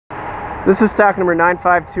This is stock number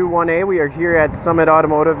 9521A. We are here at Summit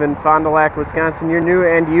Automotive in Fond du Lac, Wisconsin, your new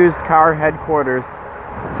and used car headquarters.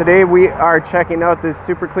 Today we are checking out this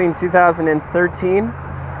super clean 2013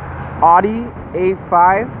 Audi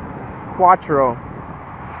A5 Quattro.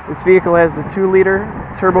 This vehicle has the 2-liter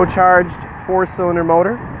turbocharged 4-cylinder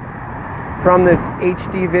motor. From this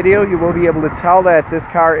HD video, you will be able to tell that this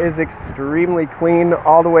car is extremely clean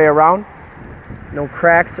all the way around. No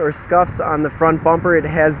cracks or scuffs on the front bumper. It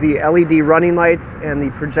has the LED running lights and the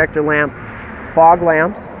projector lamp fog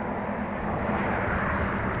lamps.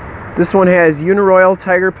 This one has Uniroyal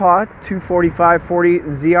Tiger Paw 245/40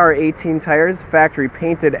 ZR18 tires, factory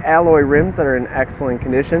painted alloy rims that are in excellent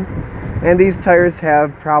condition. And these tires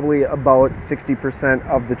have probably about 60%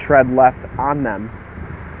 of the tread left on them.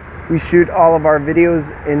 We shoot all of our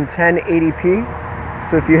videos in 1080p.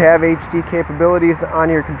 So if you have HD capabilities on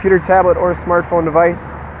your computer, tablet, or smartphone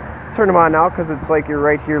device, turn them on now because it's like you're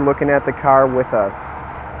right here looking at the car with us.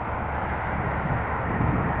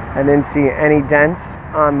 I didn't see any dents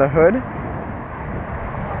on the hood.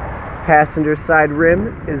 Passenger side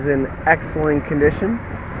rim is in excellent condition.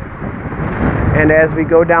 And as we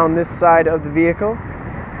go down this side of the vehicle,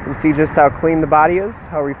 you can see just how clean the body is,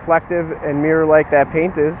 how reflective and mirror-like that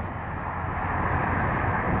paint is.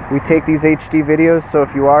 We take these HD videos, so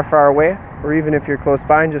if you are far away, or even if you're close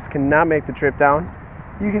by and just cannot make the trip down,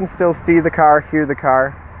 you can still see the car, hear the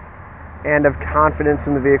car, and have confidence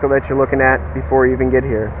in the vehicle that you're looking at before you even get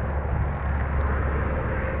here.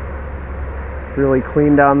 Really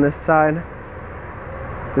clean down this side.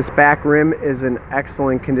 This back rim is in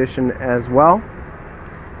excellent condition as well.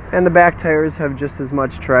 And the back tires have just as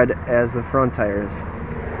much tread as the front tires.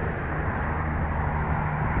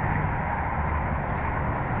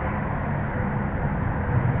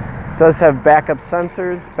 Does have backup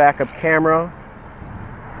sensors, backup camera,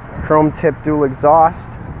 chrome tip dual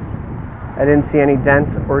exhaust. I didn't see any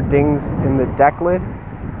dents or dings in the deck lid.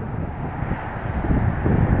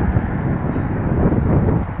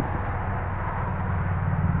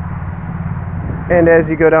 And as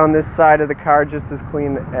you go down this side of the car, just as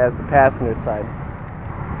clean as the passenger side.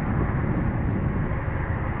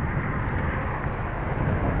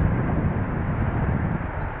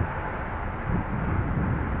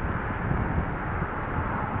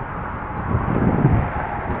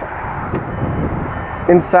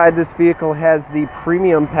 Inside, this vehicle has the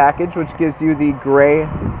premium package, which gives you the gray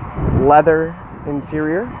leather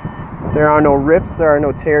interior. There are no rips, there are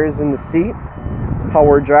no tears in the seat.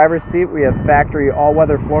 Power driver's seat. We have factory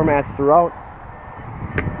all-weather floor mats throughout.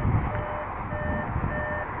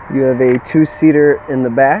 You have a 2-seater in the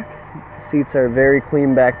back. Seats are very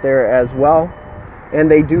clean back there as well.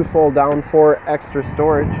 And they do fold down for extra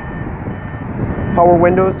storage. Power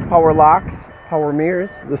windows, power locks, power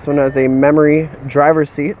mirrors. This one has a memory driver's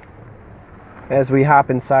seat. As we hop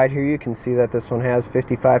inside here, you can see that this one has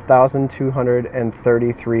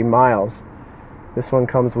 55,233 miles. This one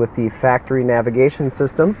comes with the factory navigation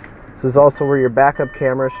system. This is also where your backup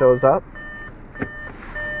camera shows up.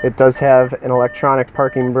 It does have an electronic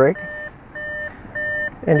parking brake.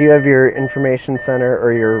 And you have your information center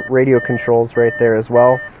or your radio controls right there as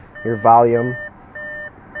well. Your volume.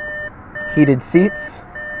 Heated seats.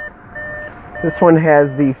 This one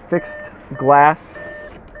has the fixed glass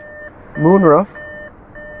moonroof.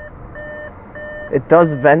 It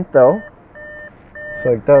does vent though,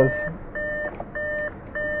 so it does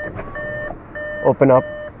open up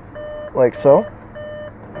like so,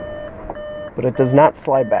 but it does not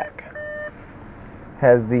slide back.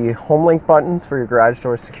 Has the Homelink buttons for your garage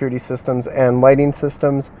door security systems and lighting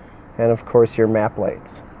systems, and of course your map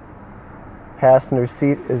lights. Passenger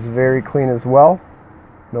seat is very clean as well.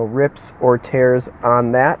 No rips or tears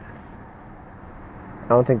on that. I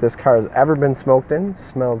don't think this car has ever been smoked in.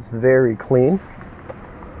 Smells very clean.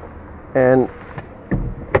 And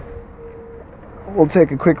we'll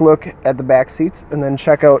take a quick look at the back seats and then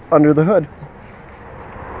check out under the hood.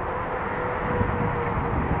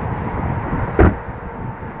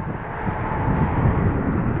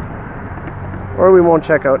 Or we won't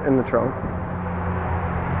check out in the trunk.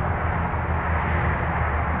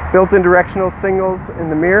 Built-in directional signals in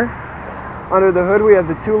the mirror. Under the hood we have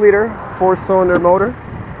the 2-liter 4-cylinder motor.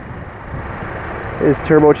 It is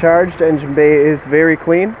turbocharged. Engine bay is very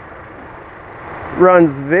clean.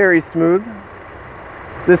 Runs very smooth.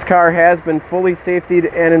 This car has been fully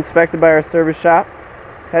safetied and inspected by our service shop.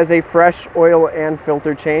 Has a fresh oil and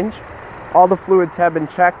filter change. All the fluids have been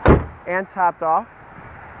checked and topped off.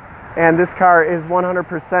 And this car is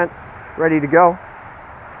 100% ready to go.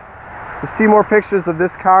 To see more pictures of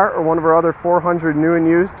this car or one of our other 400 new and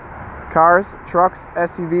used Cars, trucks,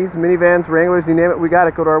 SUVs, minivans, Wranglers, you name it, we got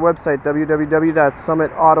it. Go to our website,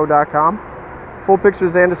 www.summitauto.com. Full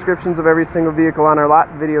pictures and descriptions of every single vehicle on our lot,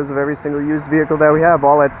 videos of every single used vehicle that we have,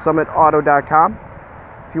 all at summitauto.com.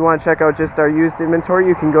 If you want to check out just our used inventory,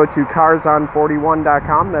 you can go to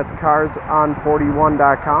carson41.com. That's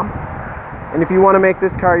carson41.com. And if you want to make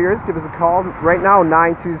this car yours, give us a call right now,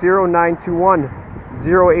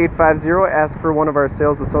 920-921-0850. Ask for one of our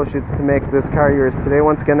sales associates to make this car yours today.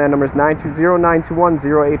 Once again, that number is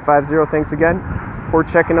 920-921-0850. Thanks again for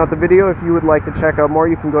checking out the video. If you would like to check out more,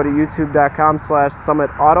 you can go to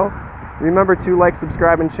youtube.com/summitauto. Remember to like,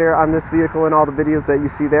 subscribe, and share on this vehicle and all the videos that you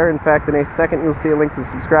see there. In fact, in a second, you'll see a link to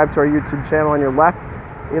subscribe to our YouTube channel on your left,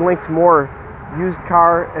 a link to more used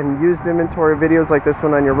car and used inventory videos like this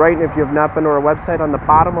one on your right. And if you have not been to our website, on the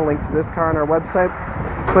bottom, a link to this car on our website.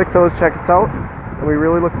 Click those, check us out, and we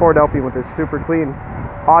really look forward to helping you with this super clean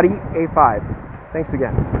Audi A5. Thanks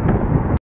again.